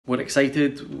We're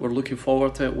excited, we're looking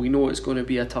forward to it, we know it's going to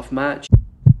be a tough match.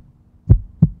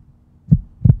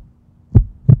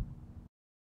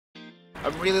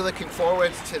 I'm really looking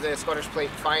forward to the Scottish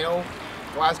Plate final.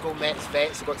 Glasgow Met's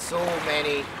Vets have got so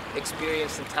many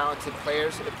experienced and talented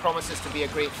players. It promises to be a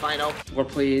great final. We're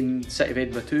playing City of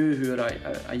Edinburgh too, who are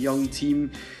a young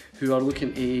team who are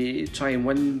looking to try and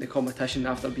win the competition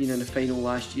after being in the final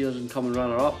last year and coming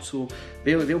runner-up, so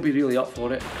they'll be really up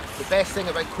for it. The best thing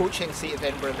about coaching City of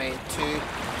Edinburgh Men too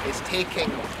is taking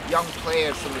young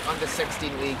players from the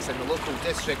under-16 leagues and the local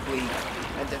district league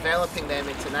and developing them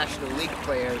into National League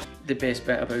players. The best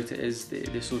bit about it is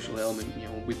the social element. You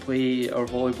know, we play our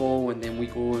volleyball and then we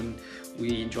go and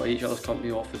we enjoy each other's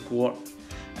company off the court.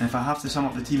 And if I have to sum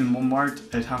up the team in one word,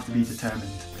 it'd have to be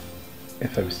determined.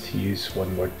 If I was to use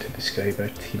one word to describe our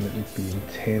team, it would be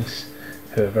intense.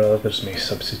 However, others may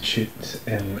substitute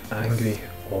angry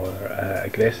or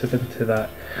aggressive into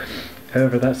that.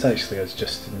 However, that's actually us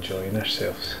just enjoying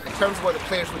ourselves. In terms of what the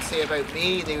players would say about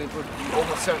me, they would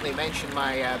almost certainly mention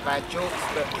my bad jokes,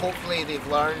 but hopefully they've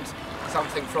learned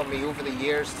something from me over the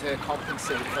years to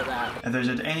compensate for that. If there's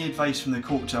any advice from the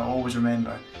coach I'll always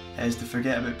remember, it is to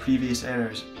forget about previous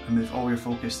errors and move all your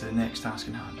focus to the next task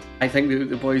in hand. I think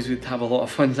the boys would have a lot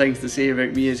of fun things to say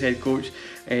about me as head coach,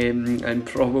 and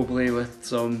probably with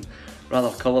some rather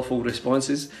colourful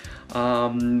responses.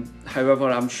 However,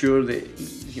 I'm sure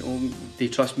that they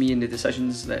trust me in the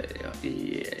decisions that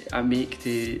I make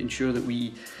to ensure that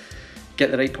we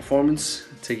get the right performance,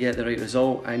 to get the right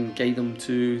result and guide them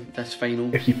to this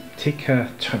final. If you take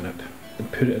a turnip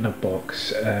and put it in a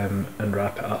box and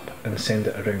wrap it up and send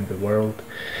it around the world,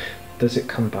 does it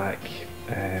come back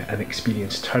an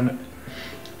experienced turnip?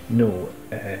 No,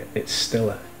 it's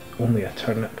still only a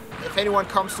turnip. If anyone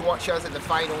comes to watch us at the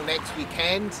final next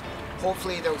weekend,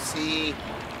 hopefully they'll see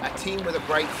a team with a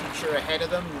bright future ahead of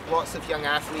them, lots of young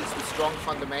athletes with strong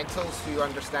fundamentals who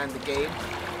understand the game,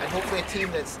 and hopefully a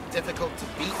team that's difficult to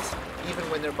beat even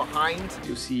when they're behind.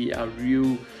 You'll see a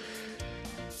real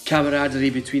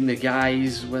camaraderie between the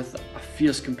guys with a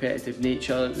fierce competitive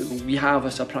nature. We have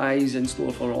a surprise in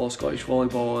store for all Scottish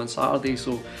volleyball on Saturday,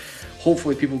 so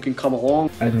hopefully people can come along.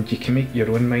 And you can make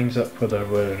your own minds up whether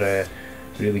we're a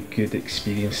really good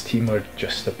experienced team or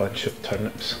just a bunch of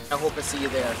turnips. I hope I see you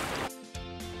there.